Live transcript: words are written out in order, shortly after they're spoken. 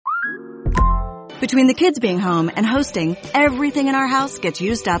Between the kids being home and hosting, everything in our house gets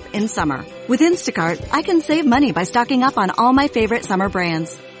used up in summer. With Instacart, I can save money by stocking up on all my favorite summer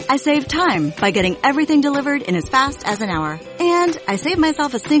brands. I save time by getting everything delivered in as fast as an hour. And I save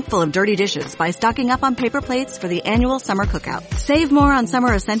myself a sink full of dirty dishes by stocking up on paper plates for the annual summer cookout. Save more on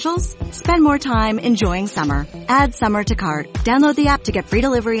summer essentials? Spend more time enjoying summer. Add summer to cart. Download the app to get free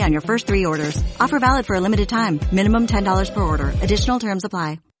delivery on your first 3 orders. Offer valid for a limited time. Minimum $10 per order. Additional terms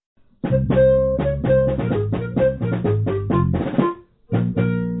apply.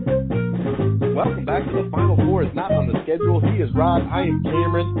 Welcome back to the Final Four. Is not on the schedule. He is Rod. I am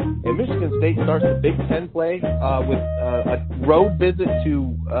Cameron. And Michigan State starts the Big Ten play with a road visit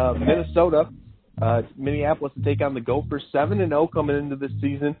to Minnesota. Minneapolis to take on the Gophers, 7-0 coming into this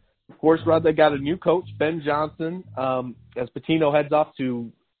season. Of course, Rod, they got a new coach, Ben Johnson, as Pitino heads off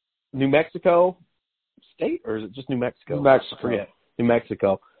to New Mexico State, or is it just New Mexico? New Mexico. I forget. New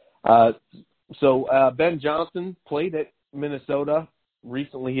Mexico. So Ben Johnson played at Minnesota.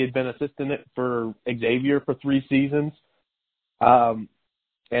 Recently, he had been assistant for Xavier for 3 seasons. And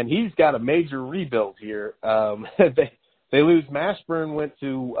he's got a major rebuild here. They lose Mashburn, went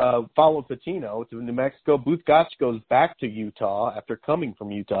to follow Pitino to New Mexico. Booth Gotch goes back to Utah after coming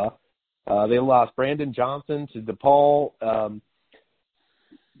from Utah. They lost Brandon Johnson to DePaul,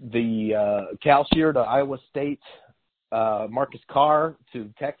 Cal Shear to Iowa State, Marcus Carr to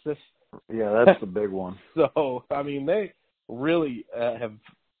Texas. Yeah, that's the big one. So, I mean, they really have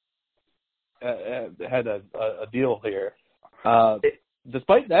had a deal here.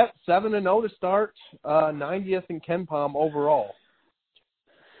 Despite that, 7-0 to start, 90th in KenPom overall.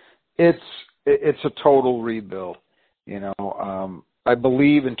 It's a total rebuild. You know, I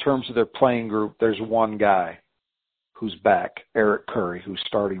believe in terms of their playing group, there's one guy who's back, Eric Curry, who's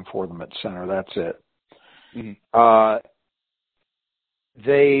starting for them at center. That's it. Mm-hmm.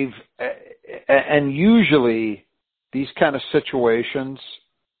 And usually these kind of situations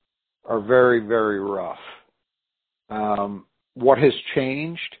are very, very rough. What has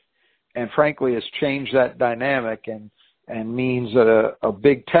changed, and frankly has changed that dynamic and means that a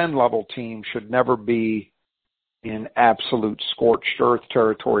Big Ten level team should never be in absolute scorched earth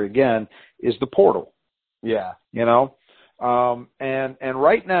territory again, is the portal. Yeah. You know? And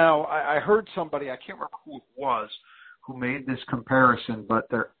right now, I heard somebody, I can't remember who it was, who made this comparison, but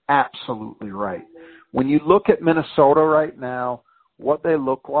they're absolutely right. When you look at Minnesota right now, what they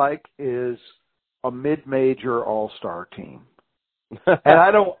look like is a mid-major all-star team. And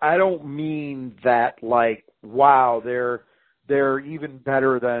I don't mean that like, wow, they're even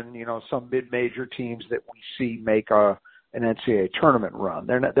better than, you know, some mid-major teams that we see make an NCAA tournament run.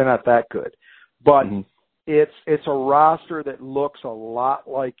 They're not that good. But mm-hmm. It's a roster that looks a lot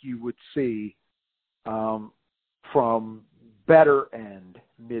like you would see from better end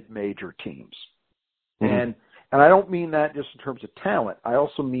mid-major teams. Mm-hmm. And I don't mean that just in terms of talent. I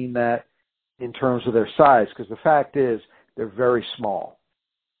also mean that in terms of their size, because the fact is they're very small.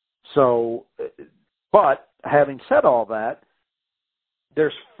 So, but having said all that,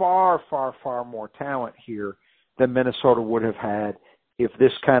 there's far, far, far more talent here than Minnesota would have had if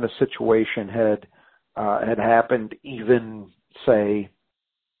this kind of situation had happened even, say,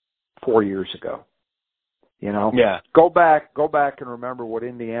 4 years ago. You know, yeah. Go back and remember what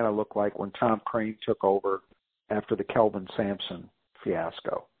Indiana looked like when Tom Crean took over after the Kelvin Sampson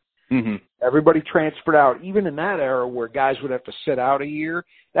fiasco. Mm-hmm. Everybody transferred out, even in that era where guys would have to sit out a year.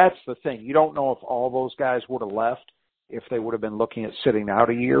 That's the thing. You don't know if all those guys would have left if they would have been looking at sitting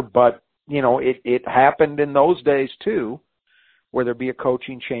out a year. But, you know, it happened in those days, too, where there'd be a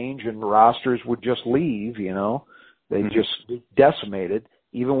coaching change and rosters would just leave, you know. They'd mm-hmm. just be decimated,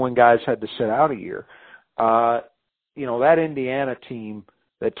 even when guys had to sit out a year. You know, that Indiana team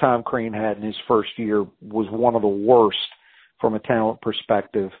that Tom Crean had in his first year was one of the worst from a talent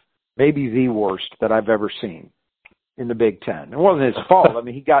perspective, maybe the worst that I've ever seen in the Big Ten. It wasn't his fault. I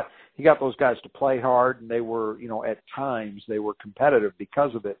mean, he got those guys to play hard, and they were, you know, at times they were competitive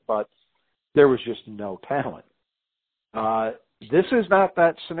because of it, but there was just no talent. This is not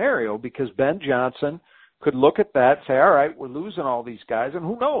that scenario because Ben Johnson could look at that, say, all right, we're losing all these guys, and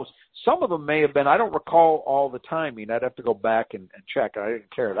who knows? Some of them may have been, I don't recall all the timing. I'd have to go back and check. I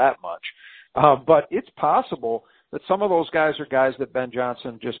didn't care that much. But it's possible that some of those guys are guys that Ben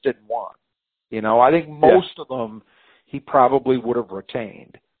Johnson just didn't want. You know, I think most of them he probably would have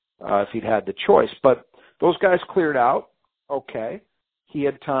retained if he'd had the choice. But those guys cleared out. Okay. He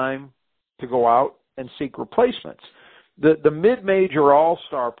had time to go out and seek replacements. The mid-major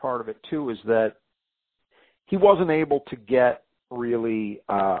all-star part of it, too, is that he wasn't able to get really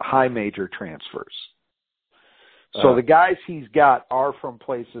high major transfers. So the guys he's got are from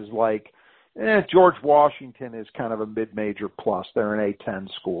places like, George Washington is kind of a mid-major plus. They're an A-10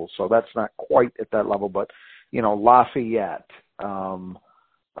 school, so that's not quite at that level. But, Lafayette, I'm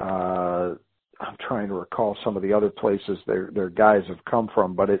trying to recall some of the other places their guys have come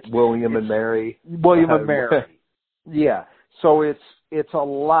from, but it's William and Mary. Yeah. So it's a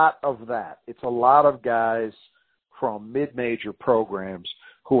lot of that. It's a lot of guys from mid-major programs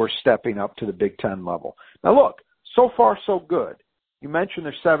who are stepping up to the Big Ten level. Now look, so far so good. You mentioned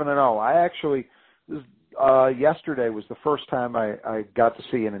they're 7-0. I actually, yesterday was the first time I got to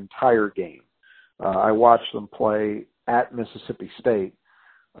see an entire game. I watched them play at Mississippi State.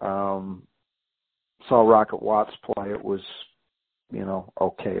 Saw Rocket Watts play. It was,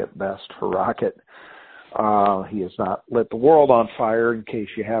 okay at best for Rocket. He has not lit the world on fire, in case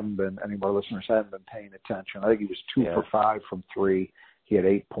you haven't been, any of our listeners haven't been paying attention. I think he was 2 for 5 from 3. He had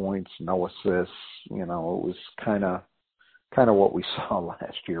 8 points, no assists. It was kind of what we saw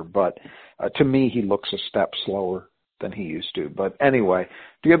last year. But to me, he looks a step slower than he used to. But anyway,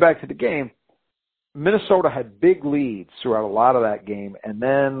 to get back to the game, Minnesota had big leads throughout a lot of that game and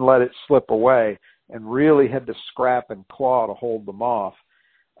then let it slip away and really had to scrap and claw to hold them off.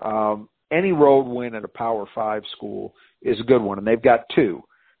 Any road win at a Power 5 school is a good one, and they've got 2.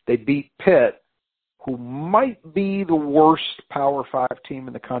 They beat Pitt, who might be the worst Power 5 team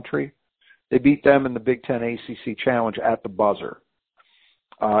in the country. They beat them in the Big Ten ACC Challenge at the buzzer.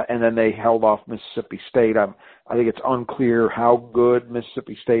 And then they held off Mississippi State. I think it's unclear how good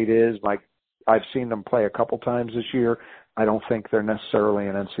Mississippi State is. I've seen them play a couple times this year. I don't think they're necessarily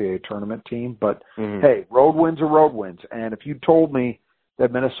an NCAA tournament team. But, hey, road wins are road wins. And if you told me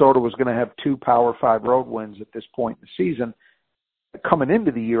that Minnesota was going to have 2 Power 5 road wins at this point in the season, coming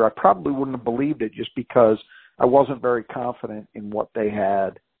into the year, I probably wouldn't have believed it, just because I wasn't very confident in what they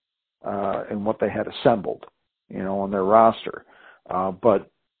had assembled, on their roster. But,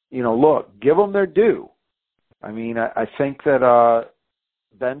 look, give them their due. I mean, I think that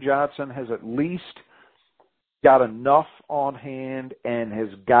Ben Johnson has at least got enough on hand and has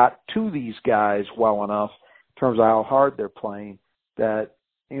got to these guys well enough in terms of how hard they're playing that,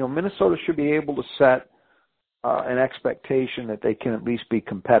 Minnesota should be able to set an expectation that they can at least be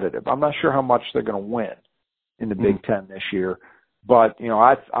competitive. I'm not sure how much they're going to win in the Big Ten this year, but,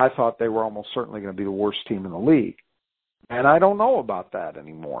 I thought they were almost certainly going to be the worst team in the league. And I don't know about that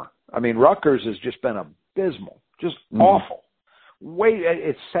anymore. I mean, Rutgers has just been abysmal, just awful.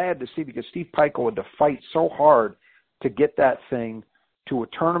 It's sad to see, because Steve Pikiell had to fight so hard to get that thing to a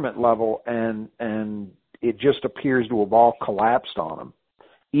tournament level, and it just appears to have all collapsed on them,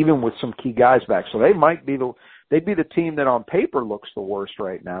 even with some key guys back. So they'd be the team that on paper looks the worst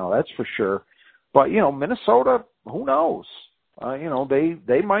right now, that's for sure. But, Minnesota, who knows?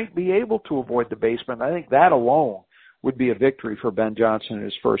 They might be able to avoid the basement. I think that alone would be a victory for Ben Johnson in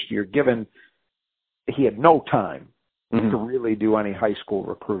his first year, given he had no time to really do any high school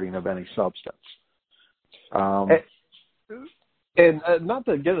recruiting of any substance. And not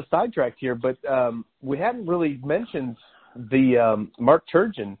to get us sidetracked here, but we hadn't really mentioned the Mark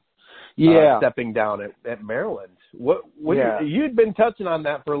Turgeon stepping down at Maryland. You'd been touching on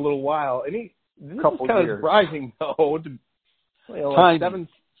that for a little while, and this is kind of surprising, though. Timing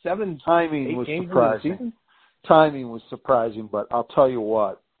was surprising. Timing was surprising, but I'll tell you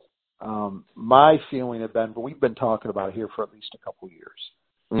what. My feeling had been, but we've been talking about it here for at least a couple of years.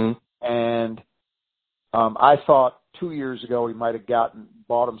 And I thought 2 years ago he might have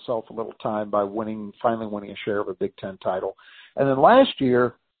bought himself a little time by finally winning a share of a Big Ten title. And then last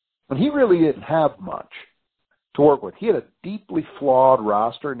year, when he really didn't have much to work with, he had a deeply flawed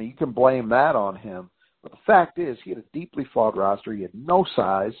roster, and you can blame that on him. But the fact is, he had a deeply flawed roster. He had no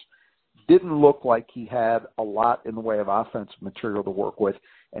size, didn't look like he had a lot in the way of offensive material to work with.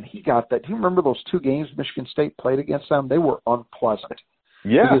 And he got that. Do you remember those 2 games Michigan State played against them? They were unpleasant.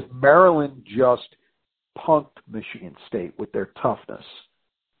 Yeah. Because Maryland just punked Michigan State with their toughness.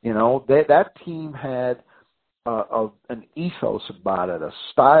 That team had an ethos about it, a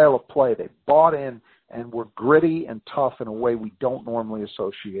style of play. They bought in and were gritty and tough in a way we don't normally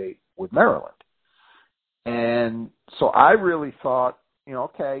associate with Maryland. And so I really thought, he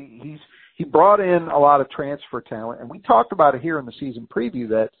brought in a lot of transfer talent, and we talked about it here in the season preview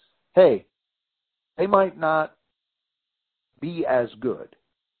that, hey, they might not be as good.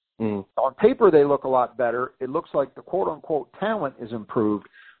 On paper, they look a lot better. It looks like the quote-unquote talent is improved,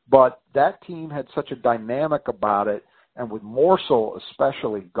 but that team had such a dynamic about it, and with Morsel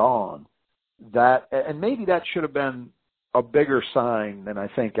especially gone, and maybe that should have been a bigger sign than I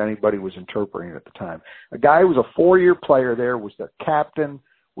think anybody was interpreting at the time. A guy who was a 4-year player there, was their captain,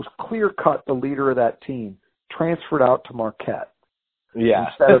 was clear-cut the leader of that team, transferred out to Marquette.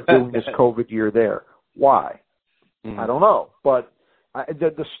 instead of doing this COVID year there. Why? I don't know. But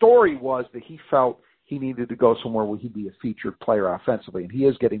the story was that he felt he needed to go somewhere where he'd be a featured player offensively, and he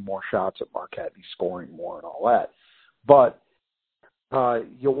is getting more shots at Marquette. He's scoring more and all that. But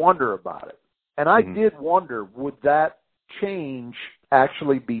you wonder about it. And I did wonder, would that change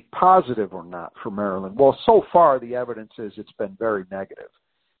actually be positive or not for Maryland? Well, so far the evidence is it's been very negative.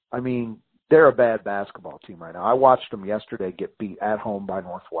 I mean, they're a bad basketball team right now. I watched them yesterday get beat at home by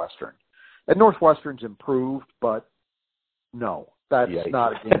Northwestern. And Northwestern's improved, but no, that's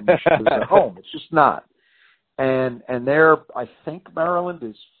not a game you should lose at home. It's just not. And they're, I think Maryland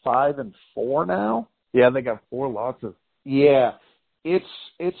is 5-4 now. Yeah, they got 4 losses. Yeah, it's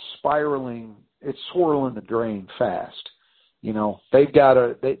spiraling. It's swirling the drain fast. You know, they've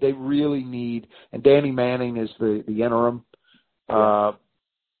got they really need, and Danny Manning is the interim.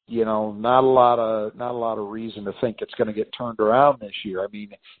 You know, not a lot of reason to think it's going to get turned around this year. I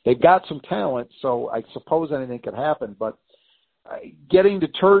mean, they've got some talent, so I suppose anything could happen. But getting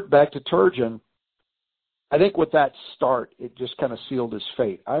back to Turgeon, I think with that start, it just kind of sealed his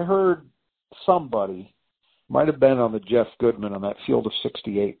fate. I heard somebody, might have been on the Jeff Goodman on that Field of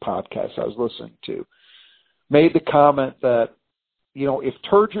 68 podcast I was listening to, made the comment that, you know, if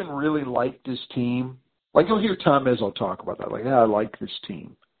Turgeon really liked his team, like you'll hear Tom Izzo talk about that, like, yeah, I like this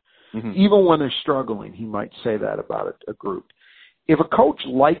team. Even when they're struggling, he might say that about a group. If a coach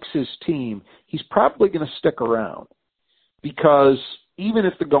likes his team, he's probably going to stick around, because even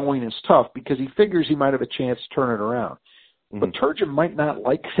if the going is tough, because he figures he might have a chance to turn it around. But Turgeon might not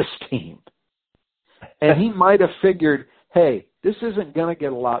like this team. And he might have figured, hey, this isn't going to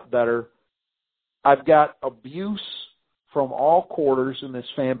get a lot better. I've got abuse from all quarters in this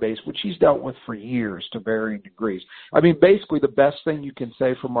fan base, which he's dealt with for years to varying degrees. I mean, basically the best thing you can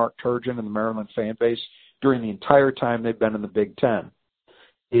say for Mark Turgeon and the Maryland fan base during the entire time they've been in the Big Ten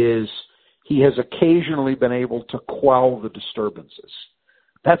is he has occasionally been able to quell the disturbances.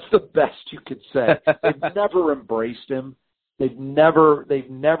 That's the best you could say. They've never embraced him. They've never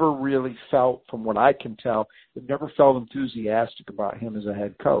really felt, from what I can tell, they've never felt enthusiastic about him as a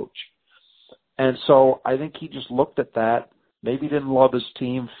head coach. And so I think he just looked at that, maybe didn't love his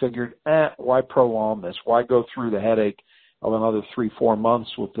team, figured, why prolong this? Why go through the headache of another 3-4 months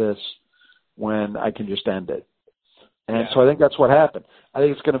with this when I can just end it? And so I think that's what happened. I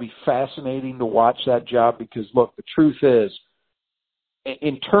think it's going to be fascinating to watch that job because, look, the truth is,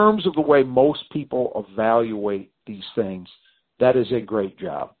 in terms of the way most people evaluate these things, that is a great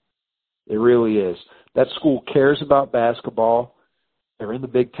job. It really is. That school cares about basketball. They're in the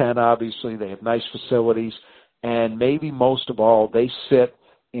Big Ten, obviously. They have nice facilities. And maybe most of all, they sit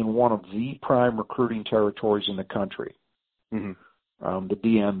in one of the prime recruiting territories in the country, the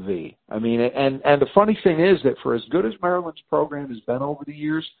DMV. I mean, and the funny thing is that for as good as Maryland's program has been over the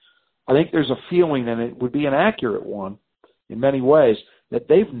years, I think there's a feeling, and it would be an accurate one in many ways, that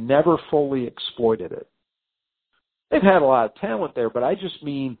they've never fully exploited it. They've had a lot of talent there, but I just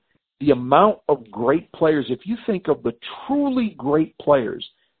mean the amount of great players. If you think of the truly great players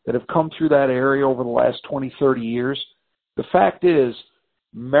that have come through that area over the last 20, 30 years, the fact is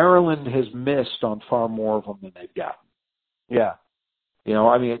Maryland has missed on far more of them than they've gotten. Yeah. You know,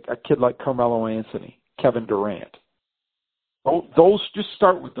 I mean, a kid like Carmelo Anthony, Kevin Durant. Those just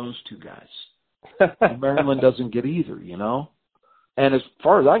start with those two guys. Maryland doesn't get either, you know? And as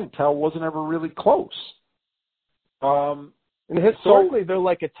far as I can tell, wasn't ever really close. And historically, they're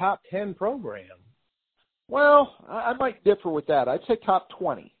like a top 10 program. Well, I might differ with that. I'd say top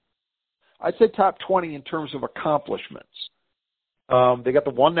 20. I'd say top 20 in terms of accomplishments. They got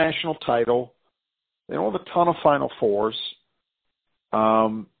the one national title. They don't have a ton of Final Fours.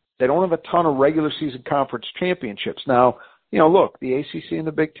 They don't have a ton of regular season conference championships. Now, you know, look, the ACC and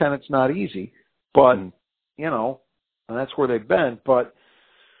the Big Ten, it's not easy, but, you know, and that's where they've been. But,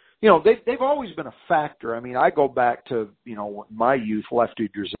 you know, they've always been a factor. I mean, I go back to, you know, my youth, Lefty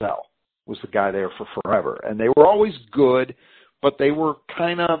Driesell was the guy there for forever. And they were always good, but they were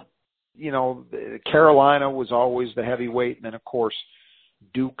kind of, you know, Carolina was always the heavyweight. And then, of course,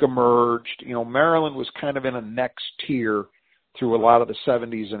 Duke emerged. You know, Maryland was kind of in a next tier through a lot of the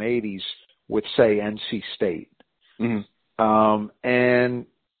 70s and 80s with, say, NC State.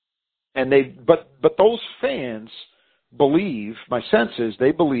 But those fans believe, my sense is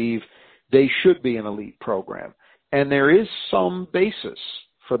they believe they should be an elite program. And there is some basis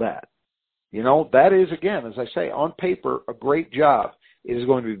for that. You know, that is, again, as I say, on paper, a great job. It is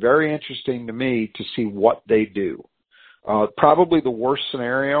going to be very interesting to me to see what they do. Probably the worst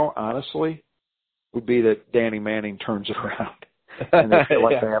scenario, honestly, would be that Danny Manning turns it around. and they feel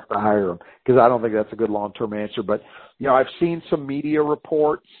like they have to hire him, because I don't think that's a good long-term answer. But, I've seen some media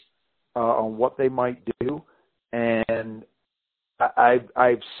reports on what they might do, and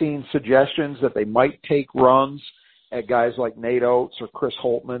I've seen suggestions that they might take runs at guys like Nate Oates or Chris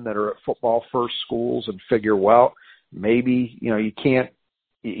Holtmann that are at football first schools and figure, well, maybe, you can't,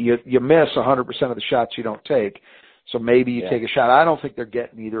 you miss 100% of the shots you don't take. So maybe you take a shot. I don't think they're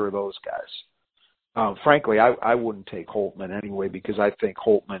getting either of those guys. Frankly, I wouldn't take Holtmann anyway, because I think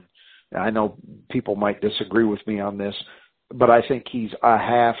Holtmann, I know people might disagree with me on this, but I think he's a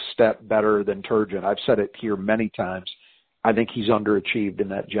half step better than Turgeon. I've said it here many times. I think he's underachieved in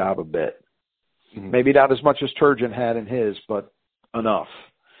that job a bit. Mm-hmm. Maybe not as much as Turgeon had in his, but enough.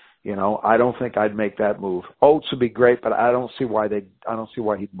 I don't think I'd make that move. Oates would be great, but I don't see why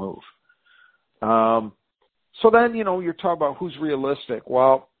he'd move. So then, you're talking about who's realistic.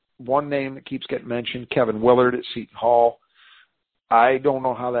 Well, one name that keeps getting mentioned, Kevin Willard at Seton Hall. I don't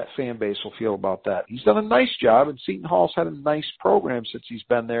know how that fan base will feel about that. He's done a nice job, and Seton Hall's had a nice program since he's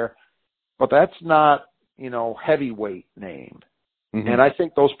been there, but that's not, heavyweight name. Mm-hmm. And I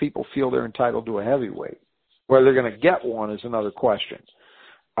think those people feel they're entitled to a heavyweight. Whether they're going to get one is another question.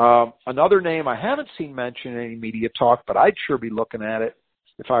 Another name I haven't seen mentioned in any media talk, but I'd sure be looking at it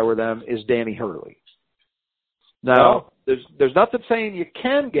if I were them, is Danny Hurley. Now, there's nothing saying you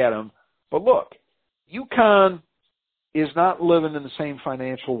can get him, but look, UConn is not living in the same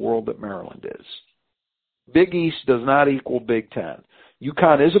financial world that Maryland is. Big East does not equal Big Ten.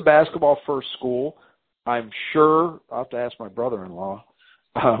 UConn is a basketball-first school. I'm sure I'll have to ask my brother-in-law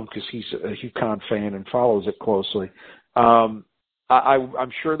because he's a UConn fan and follows it closely. I'm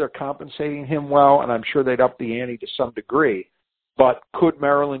sure they're compensating him well, and I'm sure they'd up the ante to some degree. But could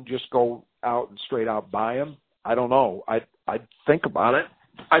Maryland just go out and straight out buy him? I don't know. I'd think about it.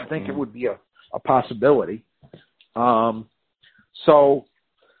 I think it would be a possibility. So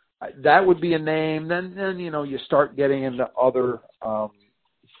that would be a name. Then you start getting into other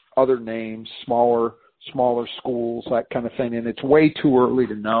names, smaller schools, that kind of thing. And it's way too early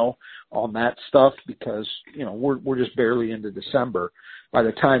to know on that stuff because, we're just barely into December. By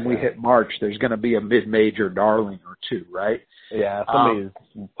the time we hit March, there's going to be a mid-major darling or two, right? Yeah, somebody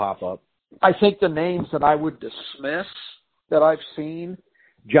will pop up. I think the names that I would dismiss that I've seen,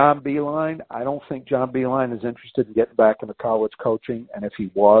 John Beilein. I don't think John Beilein is interested in getting back into college coaching. And if he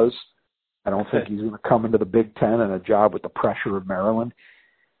was, I don't think he's going to come into the Big Ten and a job with the pressure of Maryland.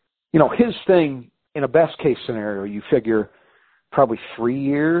 His thing, in a best-case scenario, you figure probably 3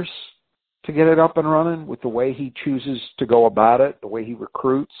 years to get it up and running with the way he chooses to go about it, the way he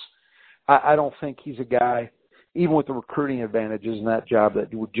recruits. I don't think he's a guy, even with the recruiting advantages in that job,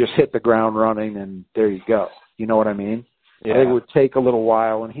 that would just hit the ground running and there you go. You know what I mean? Yeah. I think it would take a little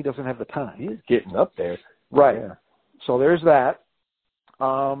while, and he doesn't have the time. He's getting up there. Right. Yeah. So there's that.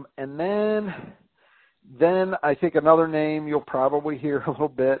 And then I think another name you'll probably hear a little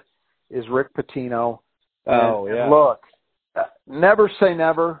bit is Rick Pitino. And look, never say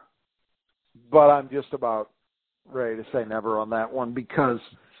never, but I'm just about ready to say never on that one because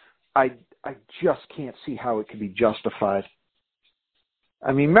I just can't see how it could be justified.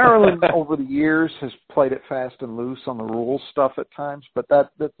 I mean, Maryland over the years has played it fast and loose on the rules stuff at times, but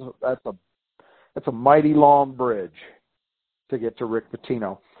that's a mighty long bridge to get to Rick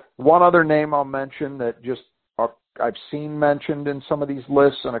Pitino. One other name I'll mention that just I've seen mentioned in some of these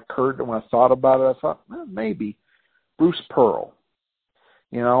lists and occurred to when I thought about it. I thought maybe Bruce Pearl.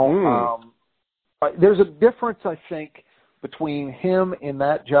 There's a difference, I think, between him in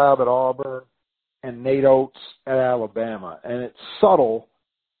that job at Auburn and Nate Oates at Alabama, and it's subtle,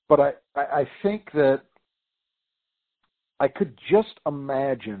 but I think that I could just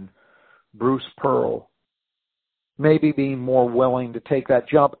imagine Bruce Pearl maybe being more willing to take that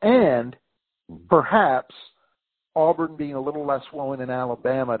jump, and perhaps Auburn being a little less willing than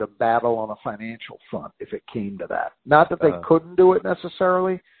Alabama to battle on a financial front if it came to that. Not that they couldn't do it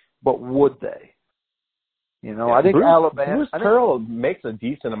necessarily, but would they? I think Bruce Pearl makes a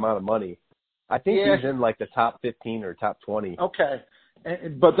decent amount of money. I think he's in like the top 15 or top 20. Okay.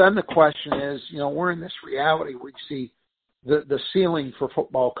 But then the question is, we're in this reality where you see the ceiling for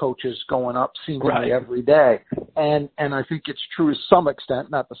football coaches going up seemingly every day. And I think it's true to some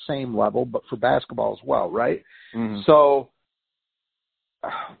extent, not the same level, but for basketball as well, right? Mm-hmm. So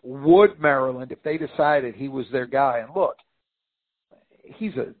would Maryland, if they decided he was their guy, and look,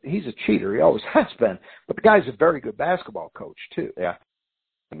 he's a cheater. He always has been. But the guy's a very good basketball coach, too. Yeah.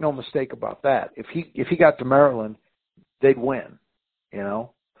 No mistake about that. If he got to Maryland, they'd win,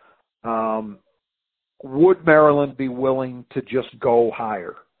 Would Maryland be willing to just go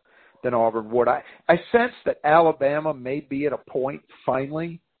higher? than Auburn would. I sense that Alabama may be at a point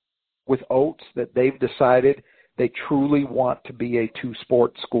finally with Oates that they've decided they truly want to be a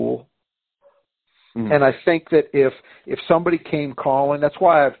two-sport school. Mm-hmm. And I think that if somebody came calling, that's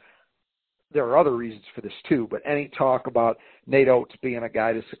why there are other reasons for this too, but any talk about Nate Oates being a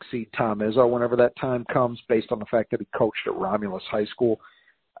guy to succeed Tom Izzo whenever that time comes based on the fact that he coached at Romulus High School,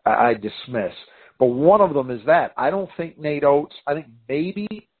 I dismiss. But one of them is that. I don't think Nate Oates, I think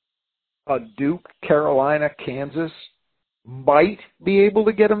maybe a Duke, Carolina, Kansas might be able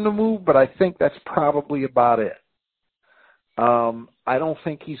to get him to move, but I think that's probably about it. I don't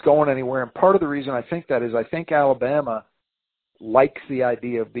think he's going anywhere. And part of the reason I think that is I think Alabama likes the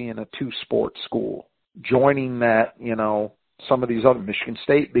idea of being a two-sport school, joining that, some of these other, Michigan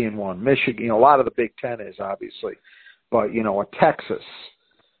State being one, Michigan, a lot of the Big Ten is obviously, but, a Texas,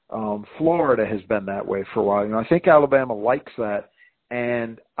 Florida has been that way for a while. I think Alabama likes that,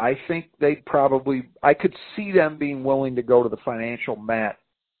 and I think I could see them being willing to go to the financial mat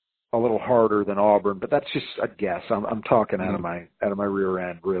a little harder than Auburn, but that's just a guess. I'm talking out of my rear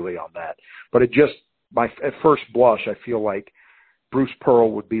end really on that. But at first blush, I feel like Bruce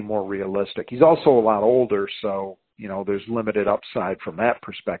Pearl would be more realistic. He's also a lot older, so, there's limited upside from that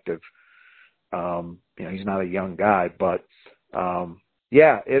perspective. He's not a young guy, but,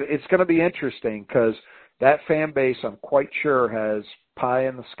 it's going to be interesting because that fan base, I'm quite sure, has pie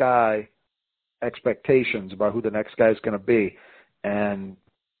in the sky expectations about who the next guy is going to be. And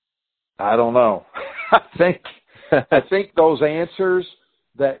I don't know. I think those answers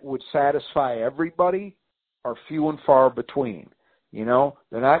that would satisfy everybody are few and far between. They're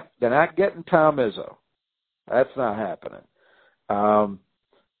not getting Tom Izzo. That's not happening.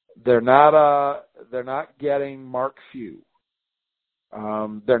 They're not getting Mark Few.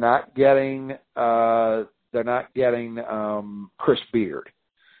 They're not getting Chris Beard.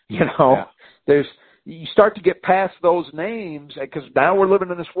 You start to get past those names because now we're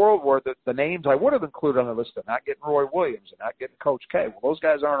living in this world where the names I would have included on the list, they're not getting Roy Williams, they're not getting Coach K. Well, those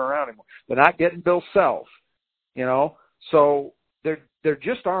guys aren't around anymore. They're not getting Bill Self. So there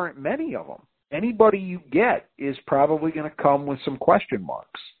just aren't many of them. Anybody you get is probably going to come with some question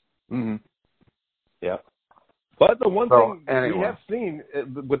marks. Mm-hmm. Yeah. But the one thing we have seen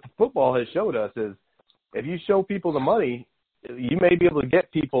with the football has showed us is if you show people the money, you may be able to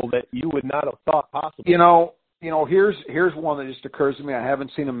get people that you would not have thought possible. Here's one that just occurs to me. I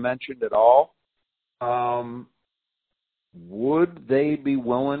haven't seen them mentioned at all. Would they be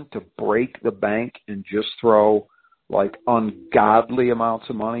willing to break the bank and just throw like ungodly amounts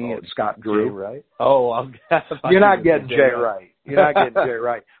of money at Scott Drew? Jay Wright? Oh, you're not getting Jay Wright. You're not getting Jay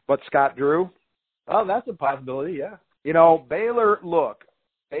Wright. But Scott Drew? Oh, that's a possibility, yeah. Baylor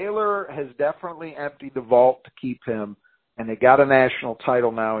has definitely emptied the vault to keep him, and they got a national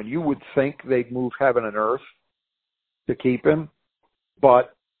title now, and you would think they'd move heaven and earth to keep him.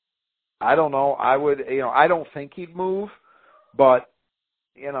 But I don't know. I don't think he'd move, but,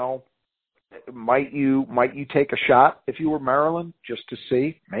 might you take a shot if you were Maryland just to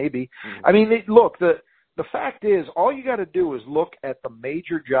see? Maybe. Mm-hmm. I mean, look, the fact is, all you got to do is look at the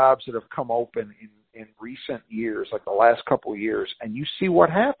major jobs that have come open in recent years, like the last couple of years, and you see what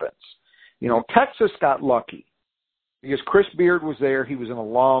happens. Texas got lucky because Chris Beard was there. He was an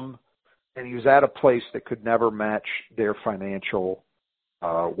alum, and he was at a place that could never match their financial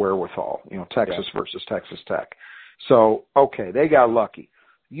wherewithal, Texas versus Texas Tech. So, okay, they got lucky.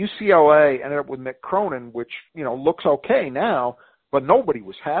 UCLA ended up with Mick Cronin, which, looks okay now, but nobody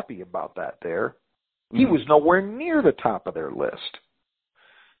was happy about that there. He was nowhere near the top of their list.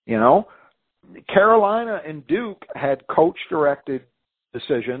 Carolina and Duke had coach-directed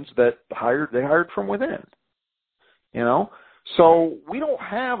decisions that they hired from within. So we don't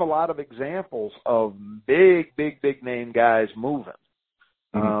have a lot of examples of big name guys moving.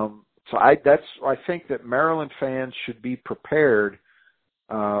 Mm-hmm. So I think that Maryland fans should be prepared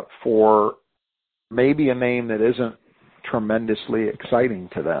for maybe a name that isn't tremendously exciting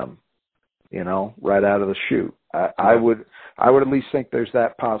to them, right out of the chute. I would at least think there's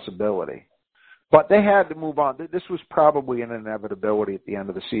that possibility. But they had to move on. This was probably an inevitability at the end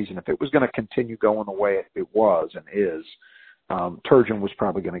of the season. If it was going to continue going the way it was and is, Turgeon was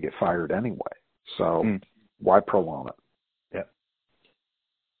probably going to get fired anyway. So why prolong it? Yeah.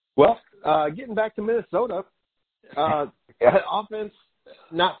 Well, getting back to Minnesota, offense,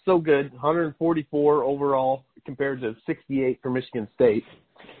 not so good, 144 overall compared to 68 for Michigan State.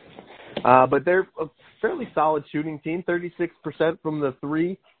 But they're a fairly solid shooting team, 36% from the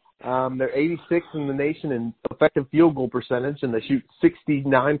three. They're 86 in the nation in effective field goal percentage, and they shoot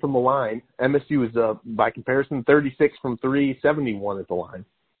 69 from the line. MSU is, by comparison, 36 from three, 71 at the line.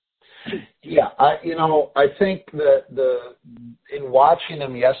 Yeah, I think that in watching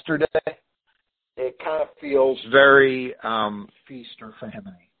them yesterday, it kind of feels very feast or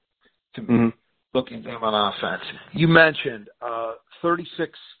famine to me, looking at them on offense. You mentioned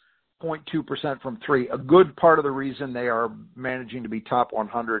 36.2% from three. A good part of the reason they are managing to be top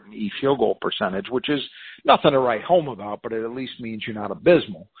 100 in field goal percentage, which is nothing to write home about, but it at least means you're not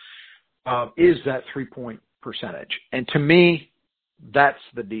abysmal, is that 3-point percentage. And to me, that's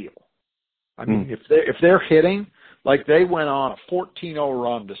the deal. I mean, if they're hitting, like they went on a 14-0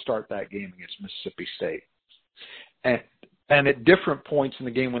 run to start that game against Mississippi State. And at different points in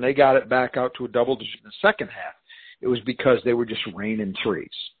the game, when they got it back out to a double digit in the second half, it was because they were just raining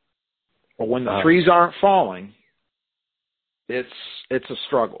threes. But when the threes aren't falling, it's a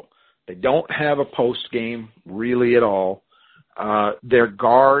struggle. They don't have a post game really at all. Their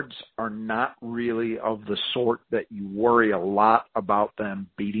guards are not really of the sort that you worry a lot about them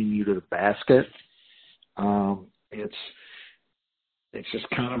beating you to the basket. It's just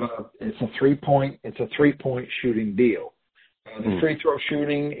kind of a 3-point shooting deal. The free throw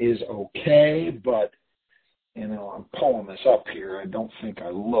shooting is okay, but I'm pulling this up here. I don't think I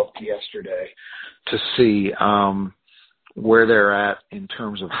looked yesterday to see where they're at in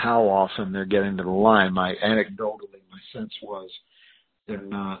terms of how often they're getting to the line. Anecdotally, my sense was they're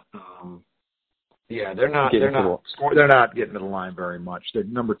not. They're not getting to the line very much. They're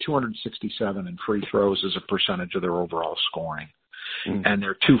number 267 in free throws as a percentage of their overall scoring, and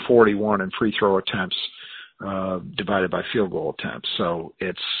they're 241 in free throw attempts divided by field goal attempts. So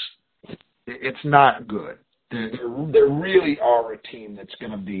it's not good. They really are a team that's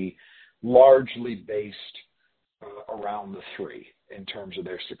going to be largely based around the three in terms of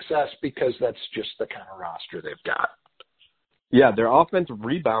their success, because that's just the kind of roster they've got. Yeah, their offensive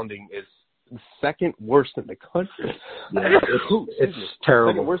rebounding is second worst in the country. Yeah, it's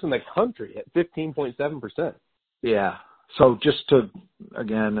terrible. Second worst in the country at 15.7%. Yeah. So just to,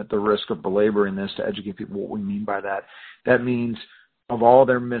 again, at the risk of belaboring this, to educate people what we mean by that, that means of all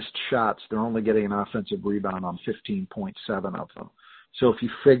their missed shots, they're only getting an offensive rebound on 15.7 of them. So if you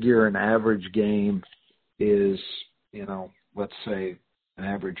figure an average game is, let's say an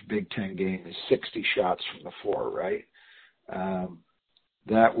average Big Ten game is 60 shots from the floor, right?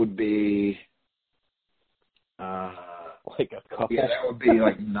 That would be like a couple. Yeah, that would be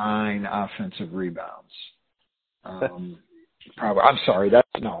like 9 offensive rebounds. Probably. I'm sorry. That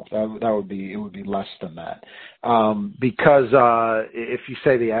would be less than that. Because if you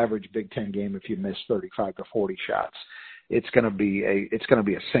say the average Big Ten game, if you miss 35 to 40 shots, it's going to be a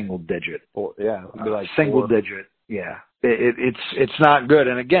single digit. It'd be like single digit. Yeah, it's not good.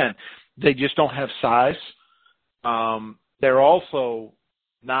 And again, they just don't have size. They're also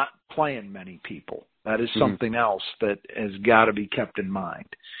not playing many people. That is something else that has got to be kept in mind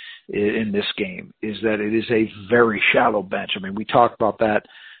in this game, is that it is a very shallow bench. I mean, we talked about that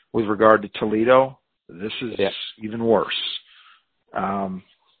with regard to Toledo. This is even worse.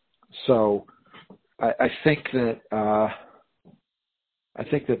 So I think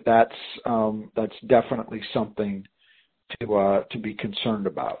that's definitely something to be concerned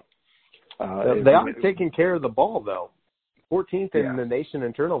about. They are taking care of the ball, though. 14th in the nation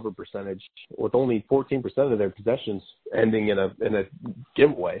in turnover percentage, with only 14% of their possessions ending in a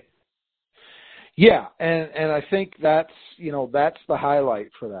giveaway. Yeah, and I think that's the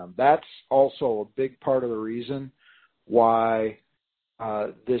highlight for them. That's also a big part of the reason why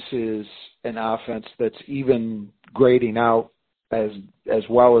this is an offense that's even grading out as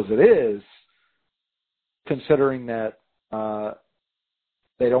well as it is, considering that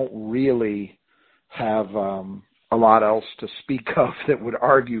they don't really have a lot else to speak of that would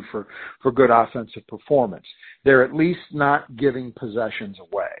argue for good offensive performance. They're at least not giving possessions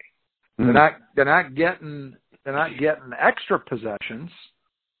away. They're not getting extra possessions,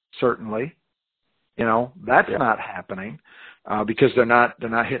 certainly. That's not happening because they're not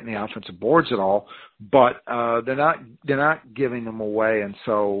hitting the offensive boards at all. But they're not giving them away, and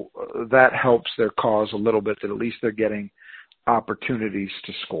so that helps their cause a little bit. That at least they're getting opportunities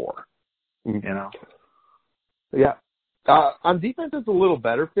to score. Yeah. On defense, it's a little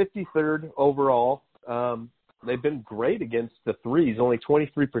better. 53rd overall. They've been great against the threes, only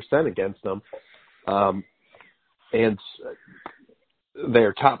 23% against them. And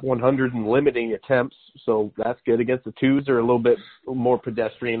they're top 100 in limiting attempts, so that's good. Against the twos, they're a little bit more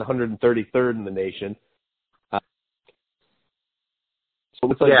pedestrian, 133rd in the nation. So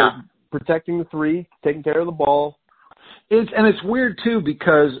it's like they're protecting the three, taking care of the ball. It's weird too,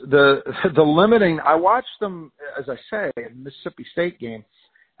 because the limiting. I watched them, as I say, in the Mississippi State game,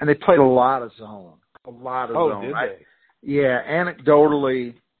 and they played a lot of zone. A lot of zone. Did they? Yeah,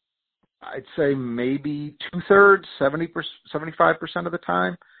 anecdotally, I'd say maybe 2/3, 75% of the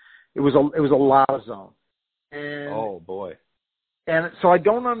time. It was a lot of zone. And, oh boy. And so I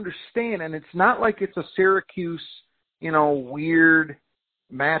don't understand, and it's not like it's a Syracuse, weird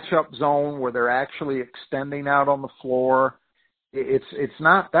matchup zone where they're actually extending out on the floor. It's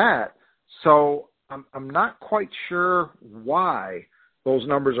not that. So I'm not quite sure why those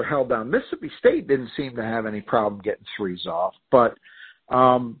numbers are held down. Mississippi State didn't seem to have any problem getting threes off, but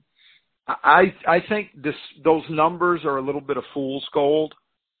I think those numbers are a little bit of fool's gold.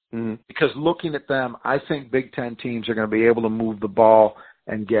 Mm-hmm. Because looking at them, I think Big Ten teams are going to be able to move the ball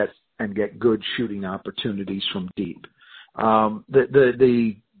and get good shooting opportunities from deep.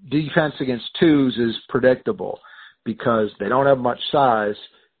 The defense against twos is predictable because they don't have much size,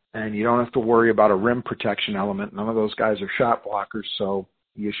 and you don't have to worry about a rim protection element. None of those guys are shot blockers, so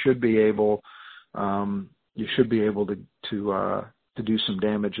you should be able to do some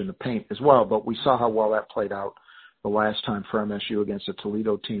damage in the paint as well. But we saw how well that played out the last time for MSU against a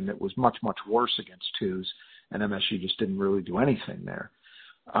Toledo team that was much, much worse against twos, and MSU just didn't really do anything there.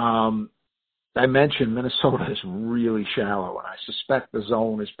 I mentioned Minnesota is really shallow, and I suspect the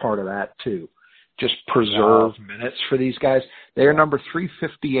zone is part of that too. Just preserve minutes for these guys. They are number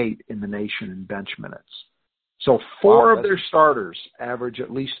 358 in the nation in bench minutes. So four of their starters average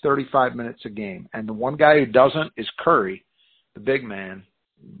at least 35 minutes a game, and the one guy who doesn't is Curry, the big man,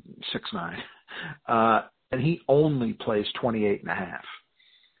 6'9". And he only plays 28.5.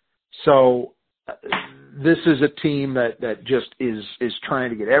 So this is a team that just is trying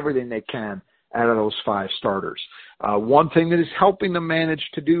to get everything they can out of those five starters. One thing that is helping them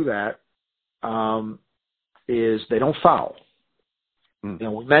manage to do that is they don't foul.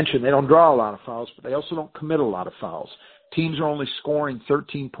 We mentioned they don't draw a lot of fouls, but they also don't commit a lot of fouls. Teams are only scoring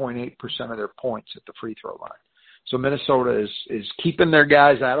 13.8% of their points at the free throw line. So Minnesota is keeping their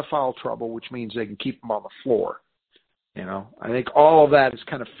guys out of foul trouble, which means they can keep them on the floor. I think all of that is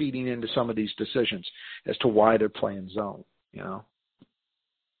kind of feeding into some of these decisions as to why they're playing zone.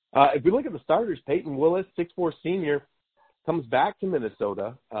 If we look at the starters, Peyton Willis, 6'4" senior, comes back to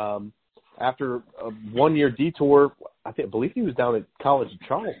Minnesota after a one-year detour. I believe he was down at College of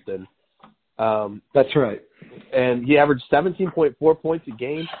Charleston. That's right. And he averaged 17.4 points a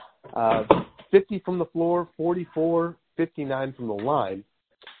game. 50 from the floor, 44, 59 from the line.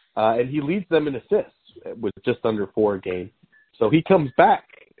 And he leads them in assists with just under 4 a game. So he comes back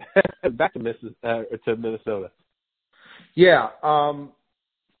to Minnesota. Yeah.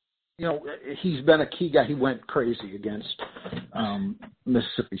 He's been a key guy. He went crazy against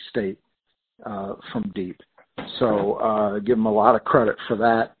Mississippi State from deep. So give him a lot of credit for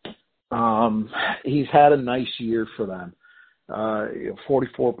that. He's had a nice year for them.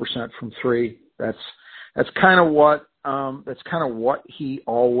 44% from three. That's kind of what he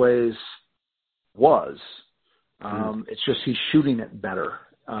always was. It's just he's shooting it better.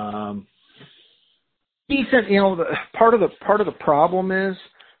 Decent. Part of the problem is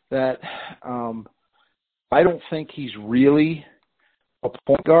that I don't think he's really a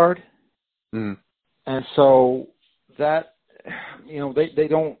point guard, and so that they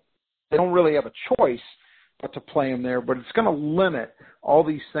don't really have a choice but to play him there, but it's going to limit all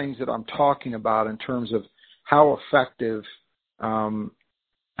these things that I'm talking about in terms of how effective their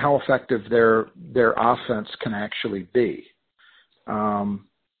offense can actually be. But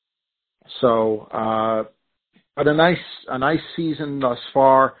a nice season thus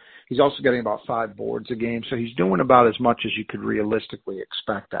far. He's also getting about 5 boards a game, so he's doing about as much as you could realistically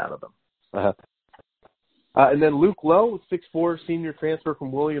expect out of him. And then Luke Lowe, 6'4", senior transfer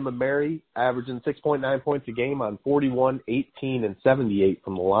from William & Mary, averaging 6.9 points a game on 41, 18, and 78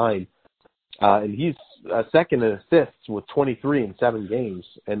 from the line. And he's second in assists with 23 in 7 games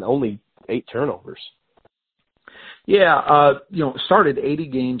and only 8 turnovers. Yeah, started 80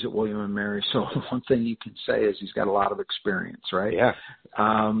 games at William & Mary, so one thing you can say is he's got a lot of experience, right? Yeah.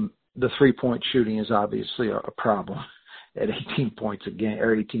 The 3-point shooting is obviously a problem at 18 points a game,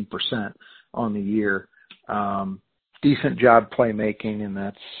 or 18% on the year. Decent job playmaking, and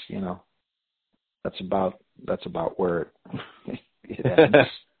that's about where it ends.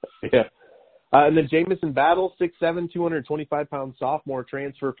 Yeah. And then Jamison Battle, 6'7", 225-pound sophomore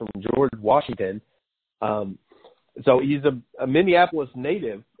transfer from George Washington. So he's a Minneapolis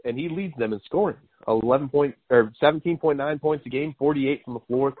native, and he leads them in scoring. 17.9 points a game, 48 from the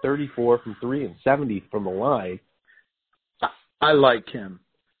floor, 34 from 3, and 70 from the line. I like him.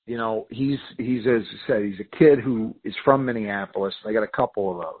 He's as you said, he's a kid who is from Minneapolis. They got a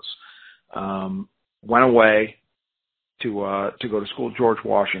couple of those. Went away to go to school at George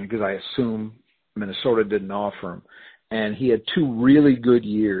Washington because I assume Minnesota didn't offer him. and he had 2 really good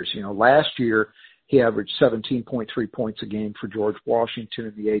years. Last year he averaged 17.3 points a game for George Washington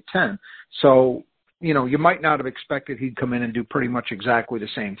in the A-10. So, you might not have expected he'd come in and do pretty much exactly the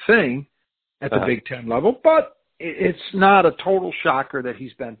same thing at the Big Ten level, but it's not a total shocker that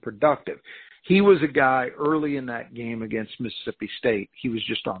he's been productive. He was a guy early in that game against Mississippi State. He was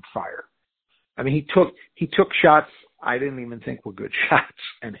just on fire. I mean, he took shots I didn't even think were good shots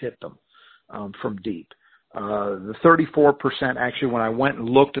and hit them from deep. The 34%, actually, when I went and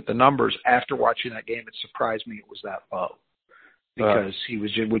looked at the numbers after watching that game, it surprised me it was that low, because he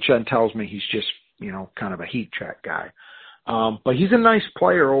was, which then tells me he's just, kind of a heat check guy. But he's a nice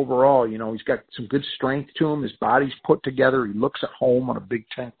player overall. He's got some good strength to him. His body's put together. He looks at home on a Big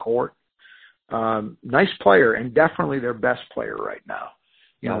Ten court. Nice player, and definitely their best player right now.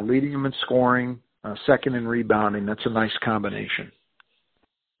 Leading them in scoring, second in rebounding. That's a nice combination.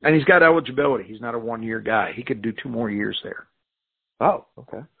 And he's got eligibility. He's not a 1-year guy. He could do 2 more years there. Oh,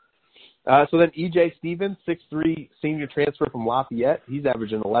 okay. So then E.J. Stevens, 6'3", senior transfer from Lafayette. He's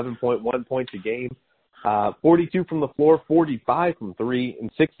averaging 11.1 points a game, 42 from the floor, 45 from 3,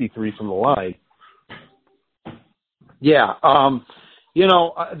 and 63 from the line. Yeah.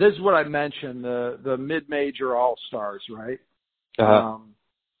 This is what I mentioned, the mid-major all-stars, right?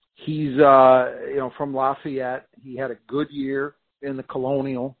 He's, from Lafayette. He had a good year in the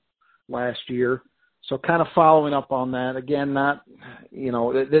Colonial last year. So kind of following up on that, again, not,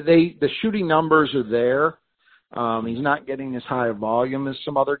 the shooting numbers are there. He's not getting as high a volume as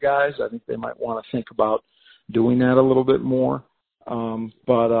some other guys. I think they might want to think about doing that a little bit more. 16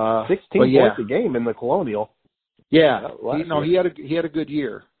 points a game in the Colonial. Yeah, he had a good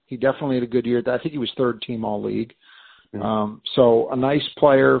year. He definitely had a good year. I think he was 3rd team All-League. So a nice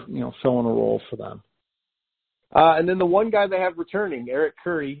player, filling a role for them. And then the one guy they have returning, Eric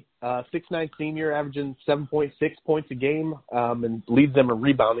Curry, 6'9" senior, averaging 7.6 points a game, and leads them in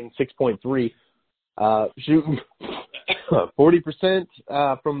rebounding, 6.3, shooting 40%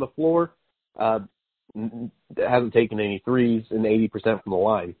 from the floor, hasn't taken any threes, and 80% from the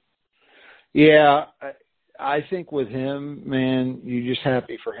line. Yeah, I think with him, man, you're just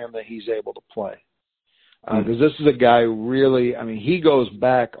happy for him that he's able to play. Because this is a guy who really, he goes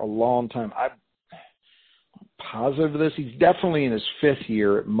back a long time. I'm positive of this. He's definitely in his 5th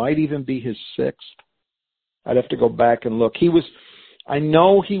year. It might even be his 6th. I'd have to go back and look. I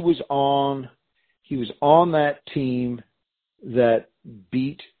know he was on that team that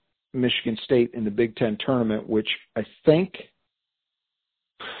beat Michigan State in the Big Ten tournament, which I think,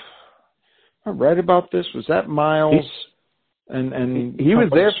 I'm right about this. Was that Miles? And he was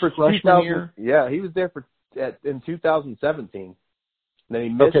there for freshman year? Yeah, he was there in 2017. And then he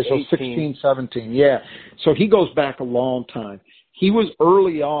missed 16, 17. Yeah. So he goes back a long time. He was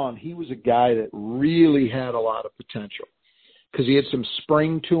early on. He was a guy that really had a lot of potential because he had some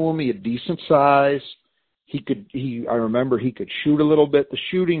spring to him. He had decent size. I remember he could shoot a little bit. The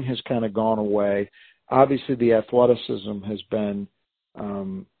shooting has kind of gone away. Obviously, the athleticism has been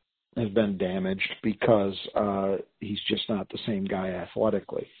damaged because he's just not the same guy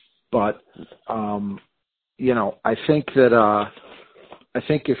athletically. But I think that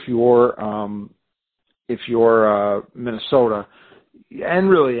if you're Minnesota, and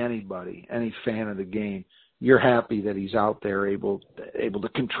really anybody, any fan of the game, you're happy that he's out there able to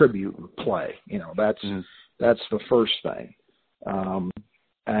contribute and play. That's the first thing.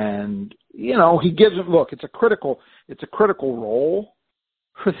 And he gives it. Look, it's a critical role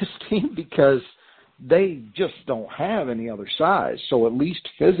for this team because they just don't have any other size. So at least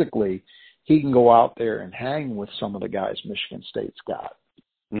physically, he can go out there and hang with some of the guys Michigan State's got.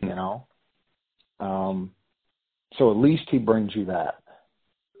 So at least he brings you that.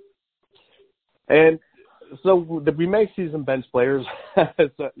 And so we may see some bench players.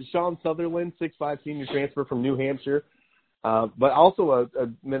 Sean Sutherland, 6'5" senior transfer from New Hampshire, but also a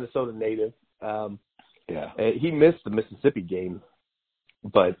Minnesota native. He missed the Mississippi game,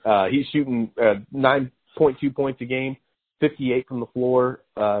 but he's shooting 9.2 points a game, 58 from the floor,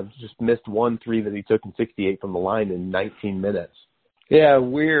 just missed 1 3 that he took and 68 from the line in 19 minutes. Yeah,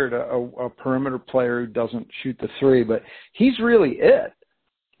 weird. A perimeter player who doesn't shoot the 3, but he's really it.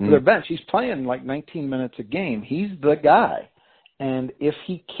 Their bench. He's playing like 19 minutes a game. He's the guy. And if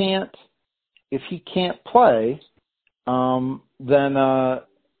he can't play, then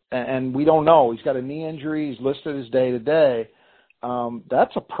and we don't know. He's got a knee injury. He's listed as day-to-day.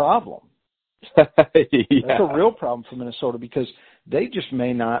 That's a problem. That's a real problem for Minnesota because they just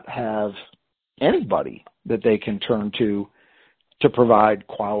may not have anybody that they can turn to provide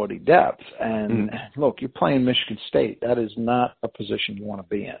quality depth. And look, you're playing Michigan State. That is not a position you want to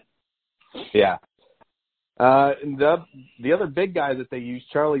be in. Yeah. And the other big guy that they use,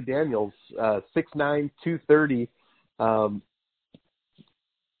 Charlie Daniels, 6'9", 230.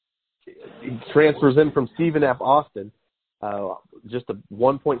 He transfers in from Stephen F. Austin. Just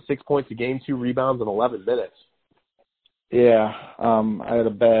 1.6 points a game, 2 rebounds in 11 minutes. Yeah, I had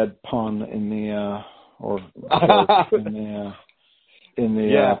a bad pun in the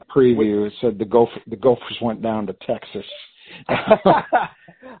preview. It said the Gophers went down to Texas. I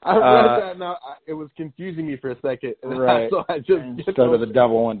read that now. It was confusing me for a second. Right. So I just instead of the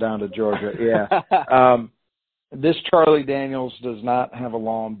devil went down to Georgia. Yeah. This Charlie Daniels does not have a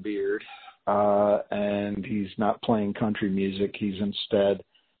long beard, and he's not playing country music. He's instead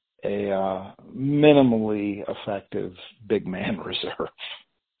a minimally effective big man reserve.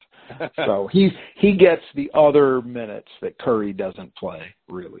 So he gets the other minutes that Curry doesn't play,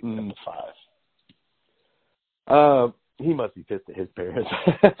 really, at the 5. He must be pissed at his parents.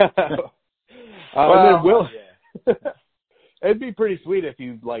 Then Will, it'd be pretty sweet if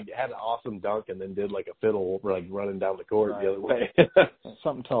you had an awesome dunk and then did a fiddle running down the court the other way.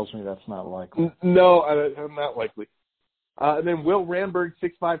 Something tells me that's not likely. No, I'm not likely. And then Will Ramberg,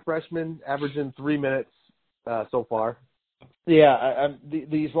 6'5" freshman, averaging 3 minutes so far. Yeah,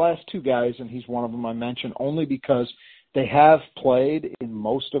 these last 2 guys, and he's one of them I mentioned, only because they have played in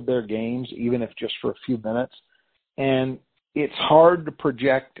most of their games, even if just for a few minutes. And it's hard to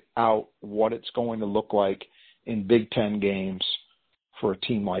project out what it's going to look like in Big Ten games for a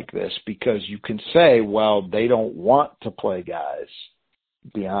team like this, because you can say, well, they don't want to play guys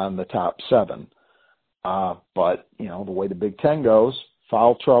beyond the top 7. But, the way the Big Ten goes,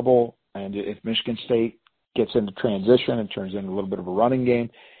 foul trouble, and if Michigan State gets into transition and turns into a little bit of a running game,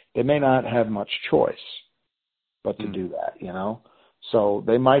 they may not have much choice but to do that, So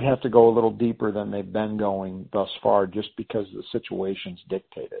they might have to go a little deeper than they've been going thus far just because the situations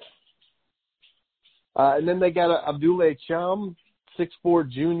dictate it. And then they got Abdoulaye Cham, 6'4"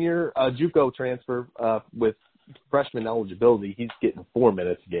 junior, JUCO transfer with freshman eligibility. He's getting 4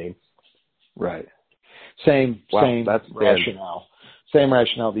 minutes a game. Right. Same rationale. Same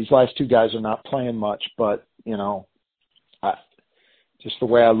rationale. These last 2 guys are not playing much, but, just the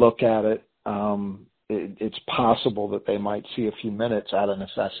way I look at it, it's possible that they might see a few minutes out of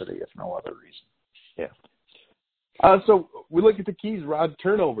necessity, if no other reason. Yeah. So we look at the keys. Rod,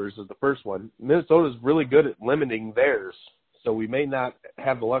 turnovers is the first one. Minnesota's really good at limiting theirs, so we may not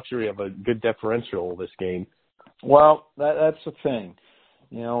have the luxury of a good differential this game. Well, that's the thing.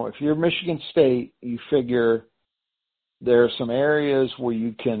 If you're Michigan State, you figure there are some areas where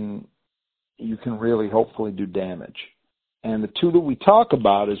you can really hopefully do damage. And the 2 that we talk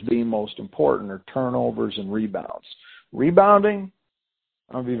about as being most important are turnovers and rebounds. Rebounding,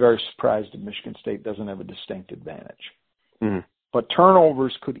 I'll be very surprised if Michigan State doesn't have a distinct advantage. Mm-hmm. But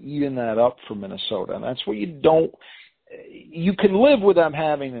turnovers could even that up for Minnesota, and that's what you can live with them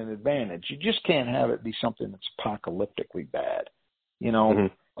having an advantage. You just can't have it be something that's apocalyptically bad.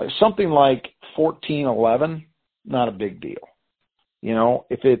 Something like 14-11, not a big deal.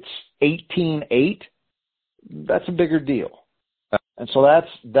 If it's 18-8, that's a bigger deal. And so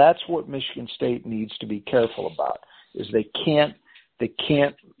that's what Michigan State needs to be careful about, is they can't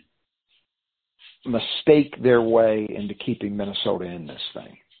mistake their way into keeping Minnesota in this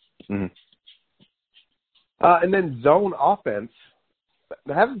thing. Mm-hmm. And then zone offense.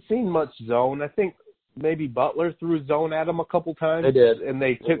 I haven't seen much zone. I think maybe Butler threw zone at them a couple times. They did. And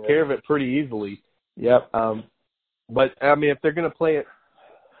they took care of it pretty easily. Yep. But, if they're going to play it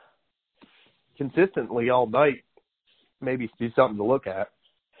consistently all night, maybe see something to look at.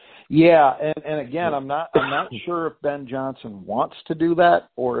 Yeah, and again, I'm not sure if Ben Johnson wants to do that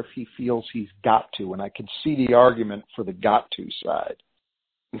or if he feels he's got to, and I can see the argument for the got to side.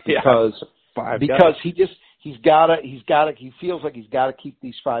 Because he feels like he's got to keep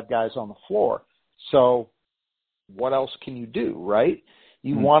these 5 guys on the floor. So what else can you do, right?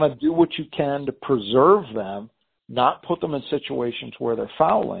 You want to do what you can to preserve them, not put them in situations where they're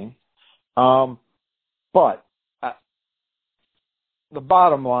fouling. But the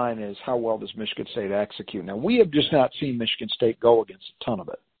bottom line is, how well does Michigan State execute? Now, we have just not seen Michigan State go against a ton of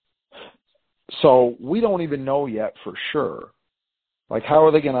it. So we don't even know yet for sure. How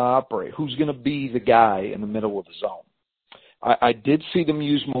are they going to operate? Who's going to be the guy in the middle of the zone? I did see them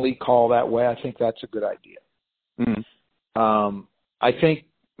use Malik Hall that way. I think that's a good idea. Mm-hmm. I think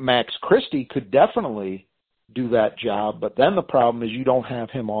Max Christie could definitely do that job, but then the problem is you don't have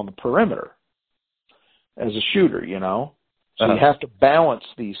him on the perimeter as a shooter, So you have to balance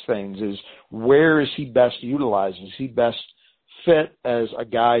these things. Is where is he best utilized? Is he best fit as a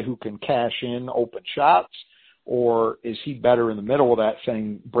guy who can cash in open shots, or is he better in the middle of that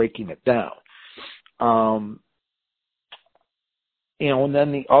thing breaking it down? And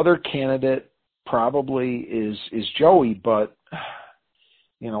then the other candidate probably is Joey, but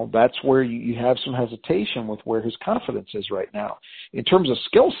that's where you have some hesitation with where his confidence is right now. In terms of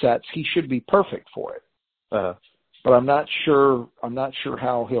skill sets, he should be perfect for it. But I'm not sure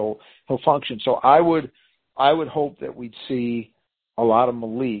how he'll function. So I would hope that we'd see a lot of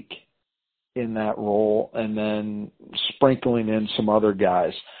Malik in that role and then sprinkling in some other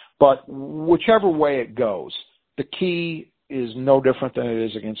guys. But whichever way it goes, the key is no different than it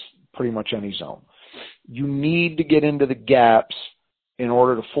is against pretty much any zone. You need to get into the gaps in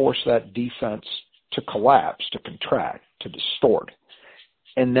order to force that defense to collapse, to contract, to distort.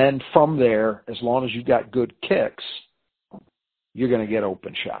 And then from there, as long as you've got good kicks, you're going to get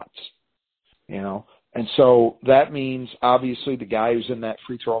open shots, And so that means, obviously, the guy who's in that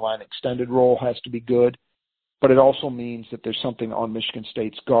free throw line extended role has to be good, but it also means that there's something on Michigan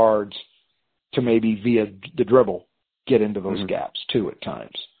State's guards to maybe via the dribble get into those gaps, too, at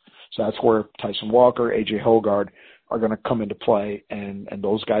times. So that's where Tyson Walker, A.J. Hoggard are going to come into play, and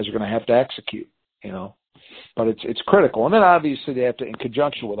those guys are going to have to execute, But it's critical. And then, obviously, they have to, in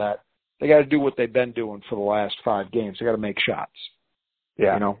conjunction with that, they got to do what they've been doing for the last 5 games. They got to make shots.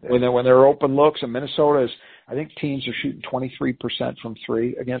 Yeah. When there are open looks, and Minnesota is, I think teams are shooting 23% from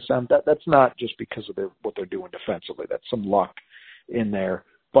 3 against them. That's not just because of what they're doing defensively. That's some luck in there.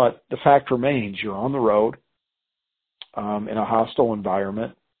 But the fact remains, you're on the road in a hostile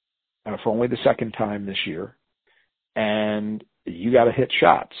environment for only the second time this year, and you got to hit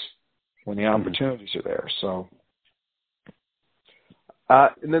shots when the opportunities are there. So,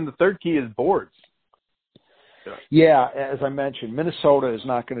 and then the third key is boards. Yeah, as I mentioned, Minnesota is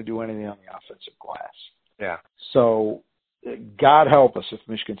not going to do anything on the offensive glass. Yeah. So, God help us if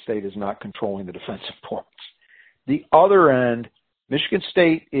Michigan State is not controlling the defensive boards. The other end, Michigan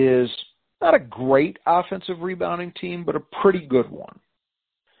State is not a great offensive rebounding team, but a pretty good one.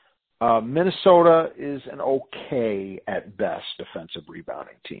 Minnesota is an okay at best defensive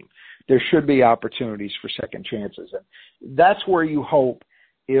rebounding team. There should be opportunities for second chances, and that's where you hope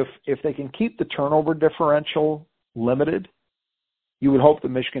if they can keep the turnover differential limited, you would hope that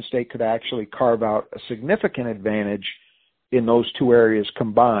Michigan State could actually carve out a significant advantage in those two areas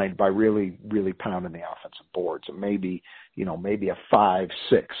combined by really, really pounding the offensive boards and maybe a 5,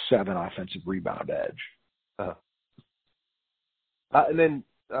 6, 7 offensive rebound edge. And then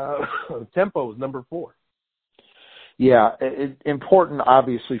tempo is number 4. Yeah, important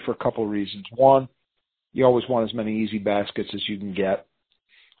obviously for a couple of reasons. One, you always want as many easy baskets as you can get.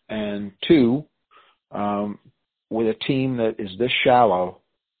 And 2, with a team that is this shallow,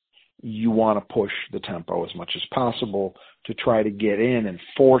 you want to push the tempo as much as possible to try to get in and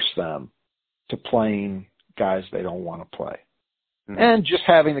force them to playing guys they don't want to play. And just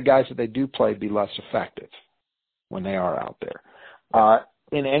having the guys that they do play be less effective when they are out there.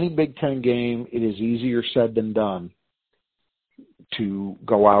 In any Big Ten game, it is easier said than done to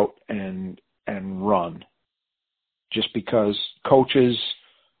go out and run, just because coaches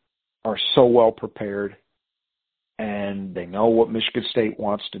are so well prepared and they know what Michigan State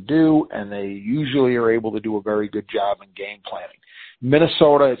wants to do, and they usually are able to do a very good job in game planning.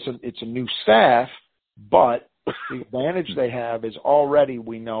 Minnesota, it's a new staff, but the advantage they have is already,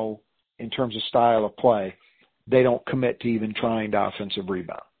 we know, in terms of style of play, they don't commit to even trying to offensive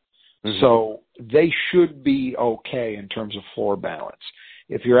rebound. So they should be okay in terms of floor balance.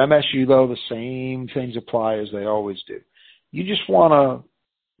 If you're MSU, though, the same things apply as they always do. You just want to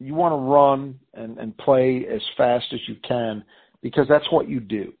run and play as fast as you can, because that's what you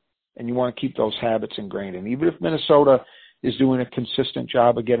do. And you want to keep those habits ingrained. And even if Minnesota is doing a consistent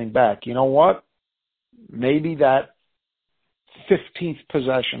job of getting back, you know what? Maybe that 15th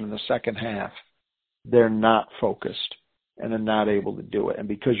possession in the second half, they're not focused and they're not able to do it. And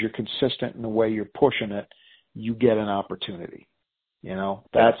because you're consistent in the way you're pushing it, you get an opportunity.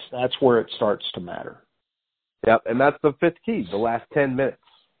 That's where it starts to matter. Yep, and that's the 5th key, the last 10 minutes.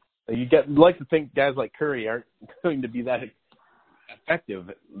 You'd like to think guys like Curry aren't going to be that effective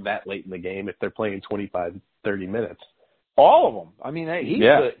that late in the game if they're playing 25, 30 minutes. All of them. I mean,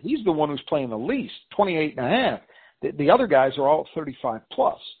 he's the one who's playing the least, 28 and a half. The other guys are all 35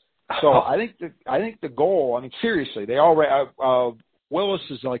 plus. So I think the goal. I mean, seriously, they already. Willis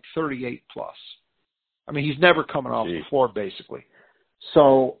is like 38 plus. I mean, he's never coming off the floor basically.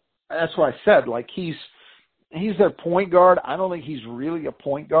 So that's why I said, like, he's their point guard. I don't think he's really a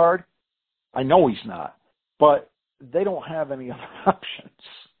point guard. I know he's not, but they don't have any other options.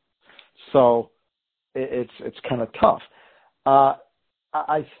 So it's kind of tough.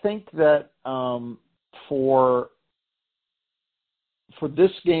 I think that for for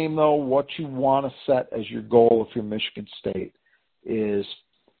this game, though, what you want to set as your goal if you're Michigan State is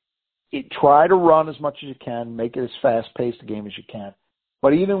try to run as much as you can, make it as fast-paced a game as you can.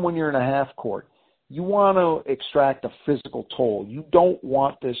 But even when you're in a half court, you want to extract a physical toll. You don't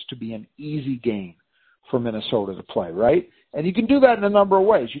want this to be an easy game for Minnesota to play, right? And you can do that in a number of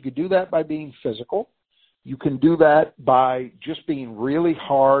ways. You could do that by being physical. You can do that by just being really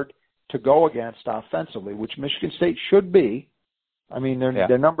hard to go against offensively, which Michigan State should be. I mean,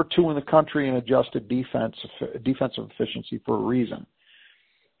 they're number 2 in the country in adjusted defensive efficiency for a reason.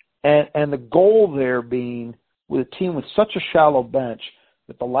 And the goal there being with a team with such a shallow bench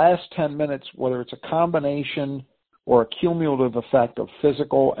that the last 10 minutes, whether it's a combination or a cumulative effect of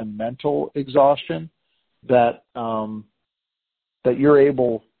physical and mental exhaustion, that you're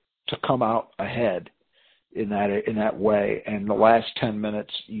able to come out ahead in that way. And the last 10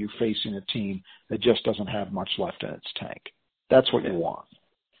 minutes, you're facing a team that just doesn't have much left in its tank. That's what you want.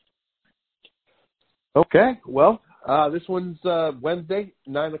 Okay. Well, this one's Wednesday,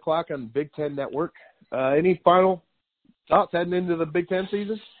 9 o'clock on Big Ten Network. Any final thoughts heading into the Big Ten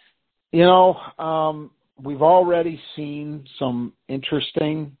season? You know, we've already seen some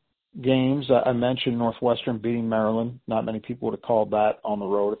interesting games. I mentioned Northwestern beating Maryland. Not many people would have called that on the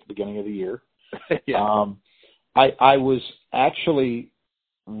road at the beginning of the year. Yeah. I was actually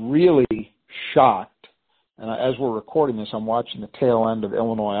really shocked. And as we're recording this, I'm watching the tail end of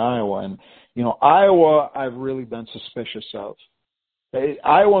Illinois-Iowa. And, you know, Iowa I've really been suspicious of.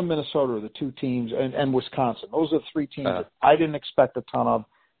 Iowa and Minnesota are the 2 teams, and Wisconsin. Those are the 3 teams that I didn't expect a ton of,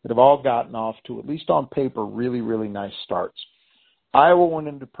 that have all gotten off to, at least on paper, really, really nice starts. Iowa went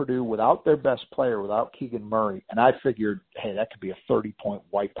into Purdue without their best player, without Keegan Murray, and I figured, hey, that could be a 30-point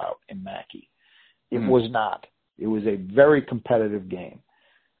wipeout in Mackey. It was not. It was a very competitive game.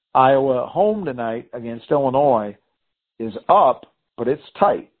 Iowa home tonight against Illinois is up, but it's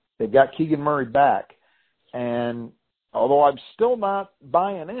tight. They've got Keegan Murray back. And although I'm still not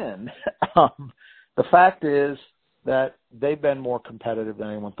buying in, the fact is that they've been more competitive than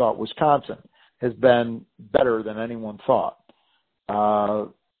anyone thought. Wisconsin has been better than anyone thought.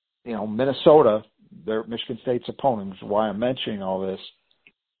 You know, Minnesota, they're Michigan State's opponent, which is why I'm mentioning all this.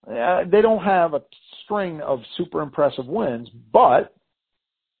 They don't have a string of super impressive wins, but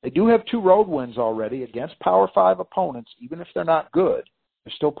they do have 2 road wins already against Power 5 opponents. Even if they're not good,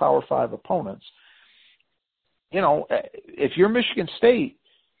 they're still Power 5 opponents. You know, if you're Michigan State,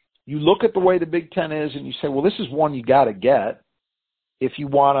 you look at the way the Big Ten is and you say, well, this is one you got to get if you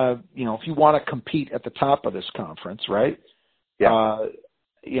want to compete at the top of this conference, right? Yeah.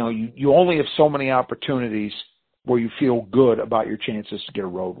 You know, you only have so many opportunities where you feel good about your chances to get a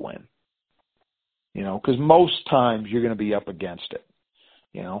road win. You know, because most times you're going to be up against it.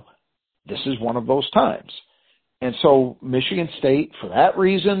 You know, this is one of those times. And so Michigan State, for that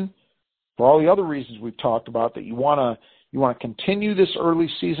reason, for all the other reasons we've talked about, that you want to continue this early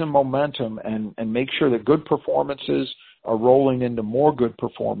season momentum and make sure that good performances are rolling into more good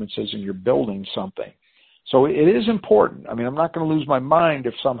performances and you're building something. So it is important. I mean, I'm not going to lose my mind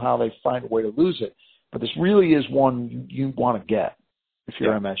if somehow they find a way to lose it, but this really is one you want to get if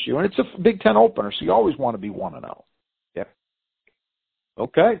you're MSU. And it's a Big Ten opener, so you always want to be 1-0. Yeah.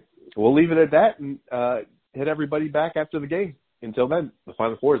 Okay. We'll leave it at that and hit everybody back after the game. Until then, the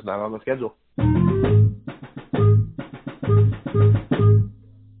Final Four is not on the schedule.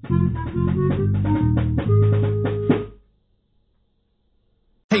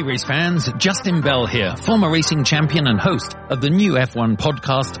 Hey race fans, Justin Bell here, former racing champion and host of the new F1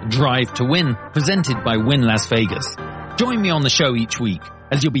 podcast Drive to Win, presented by Win Las Vegas. Join me on the show each week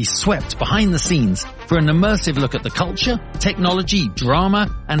as you'll be swept behind the scenes for an immersive look at the culture, technology, drama,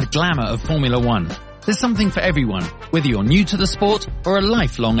 and glamour of Formula One. There's something for everyone, whether you're new to the sport or a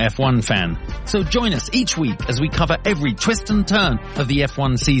lifelong F1 fan. So join us each week as we cover every twist and turn of the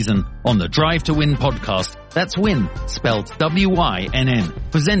F1 season on the Drive to Win podcast. That's Win, spelled W-Y-N-N,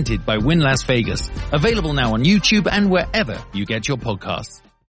 presented by Win Las Vegas. Available now on YouTube and wherever you get your podcasts.